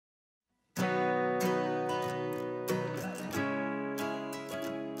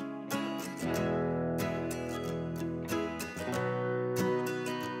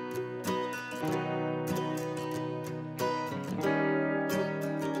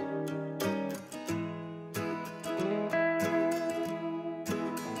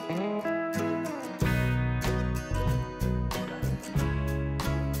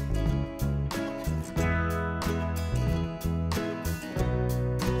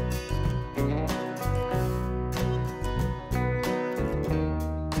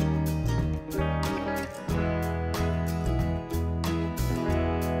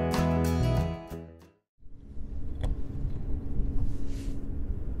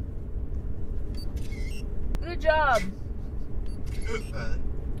Good job.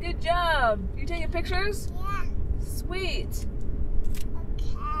 Good job. You taking pictures? Yeah. Sweet.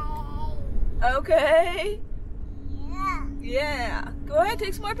 Okay. Okay. Yeah. Yeah. Go ahead,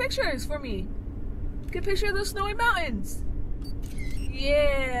 take some more pictures for me. Get a picture of those snowy mountains.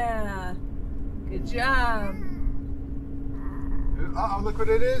 Yeah. Good job. Uh-oh, look what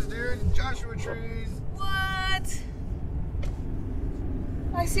it is, dude. Joshua trees. What?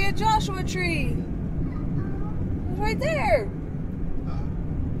 I see a Joshua tree. It's right there.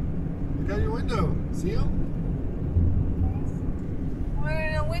 Look out your window. See them? We're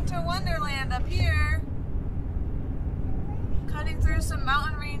in a winter wonderland up here. Cutting through some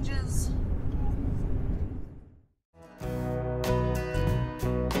mountain ranges.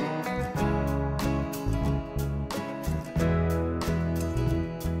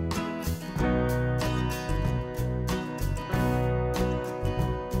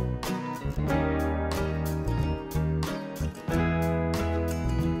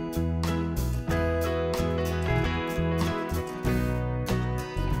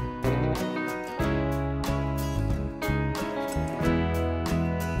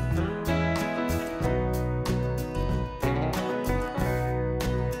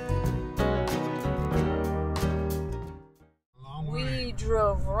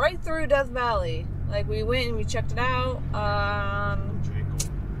 Drove right through Death Valley. Like, we went and we checked it out.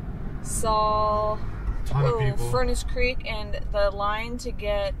 Saw Furnace Creek, and the line to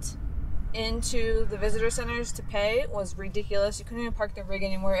get into the visitor centers to pay was ridiculous. You couldn't even park the rig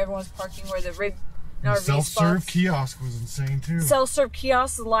anymore. Everyone's parking where the rig RV self-serve spots. kiosk was insane too. Self-serve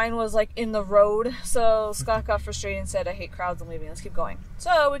kiosk, the line was like in the road. So Scott got frustrated and said, I hate crowds, I'm leaving, let's keep going.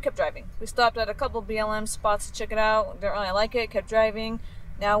 So we kept driving. We stopped at a couple BLM spots to check it out. Didn't really like it, kept driving.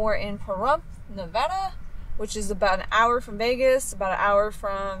 Now we're in Pahrump, Nevada, which is about an hour from Vegas, about an hour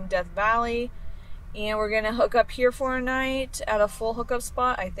from Death Valley. And we're gonna hook up here for a night at a full hookup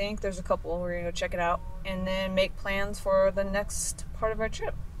spot. I think there's a couple. We're gonna go check it out and then make plans for the next part of our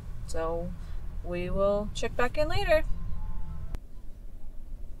trip. So we will check back in later.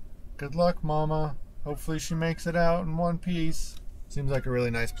 Good luck, Mama. Hopefully she makes it out in one piece. Seems like a really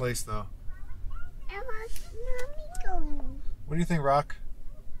nice place, though. I want Mommy go. What do you think, Rock?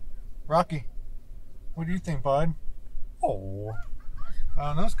 Rocky, what do you think, bud? Oh. I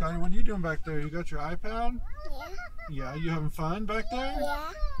don't know, Scotty. What are you doing back there? You got your iPad? Yeah. Yeah, you having fun back there?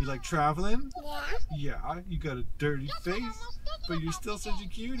 Yeah. You like traveling? Yeah. Yeah, you got a dirty face, but you're still such a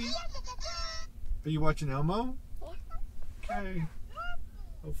cutie. Are you watching Elmo? Yeah. Okay.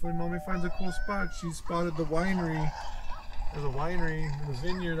 Hopefully Mommy finds a cool spot. She spotted the winery. There's a winery in the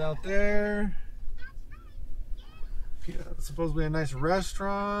vineyard out there. Yeah, supposedly a nice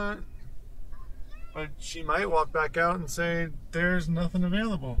restaurant. But she might walk back out and say there's nothing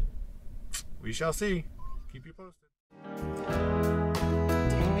available. We shall see. Keep you posted.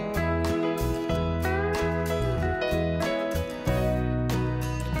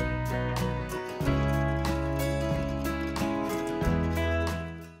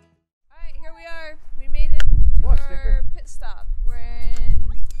 Alright, here we are. We made it to our pit stop. We're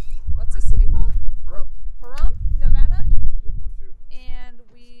in, what's this city called? Pahrump, Nevada. I did one too. And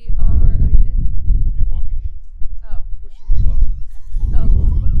we are, oh, you did? You walking in. Oh. Wishing you luck. Oh.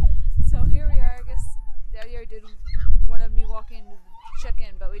 So here we are. I guess Daddy already did one of me walk in to check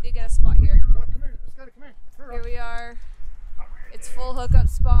in, but we did get a spot here. Rock, come here. Scotty, come here. Here we are. It's full hookup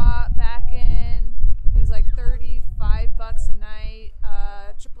spot back in. It was like $35 a night.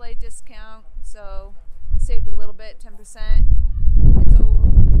 AAA discount, so saved a little bit, 10%. And so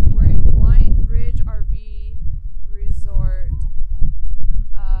we're in Winery RV Resort.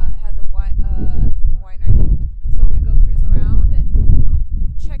 It has a winery, so we're gonna go cruise around and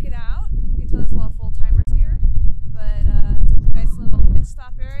check it out. You can tell there's a lot of full timers here, but it's a nice little pit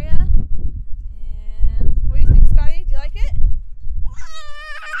stop area. And what do you think, Scotty? Do you like it?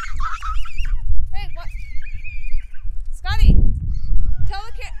 Hey, what? Scotty,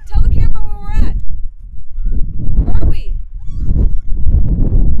 tell the camera where we're at. Where are we?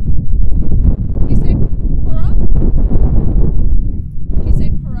 You say we're up?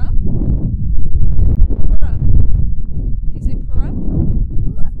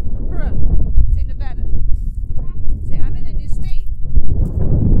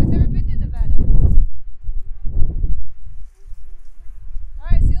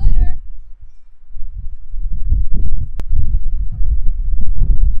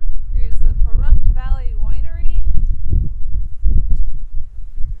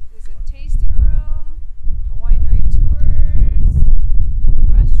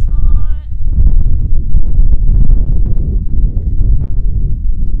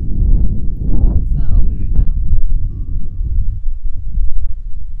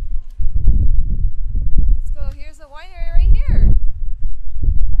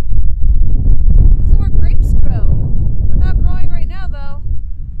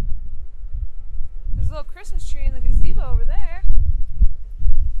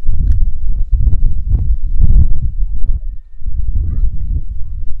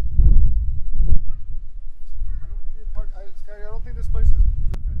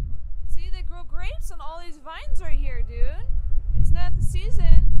 grapes on all these vines right here, dude. It's not the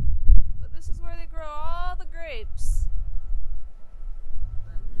season, but this is where they grow all the grapes.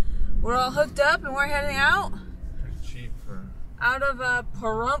 We're all hooked up and we're heading out. Pretty cheap for. Out of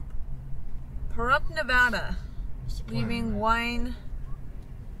Pahrump, Nevada. Leaving Wine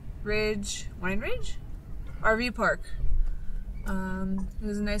Ridge RV Park. It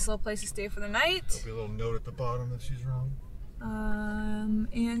was a nice little place to stay for the night. There'll be a little note at the bottom that she's wrong.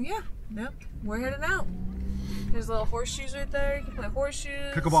 And yeah, yep, we're heading out. There's little horseshoes right there. You can play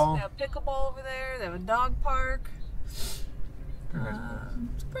horseshoes. Pickleball. They have pickleball over there. They have a dog park. Pretty nice place.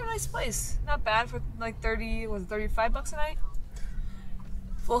 It's a pretty nice place. Not bad for like 35 bucks a night.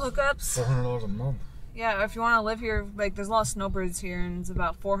 Full hookups. $400 a month. Yeah, if you want to live here, like there's a lot of snowbirds here, and it's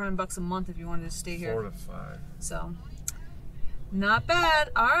about 400 bucks a month if you wanted to stay here. 4 to 5. So, not bad.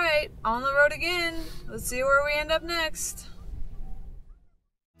 All right, on the road again. Let's see where we end up next.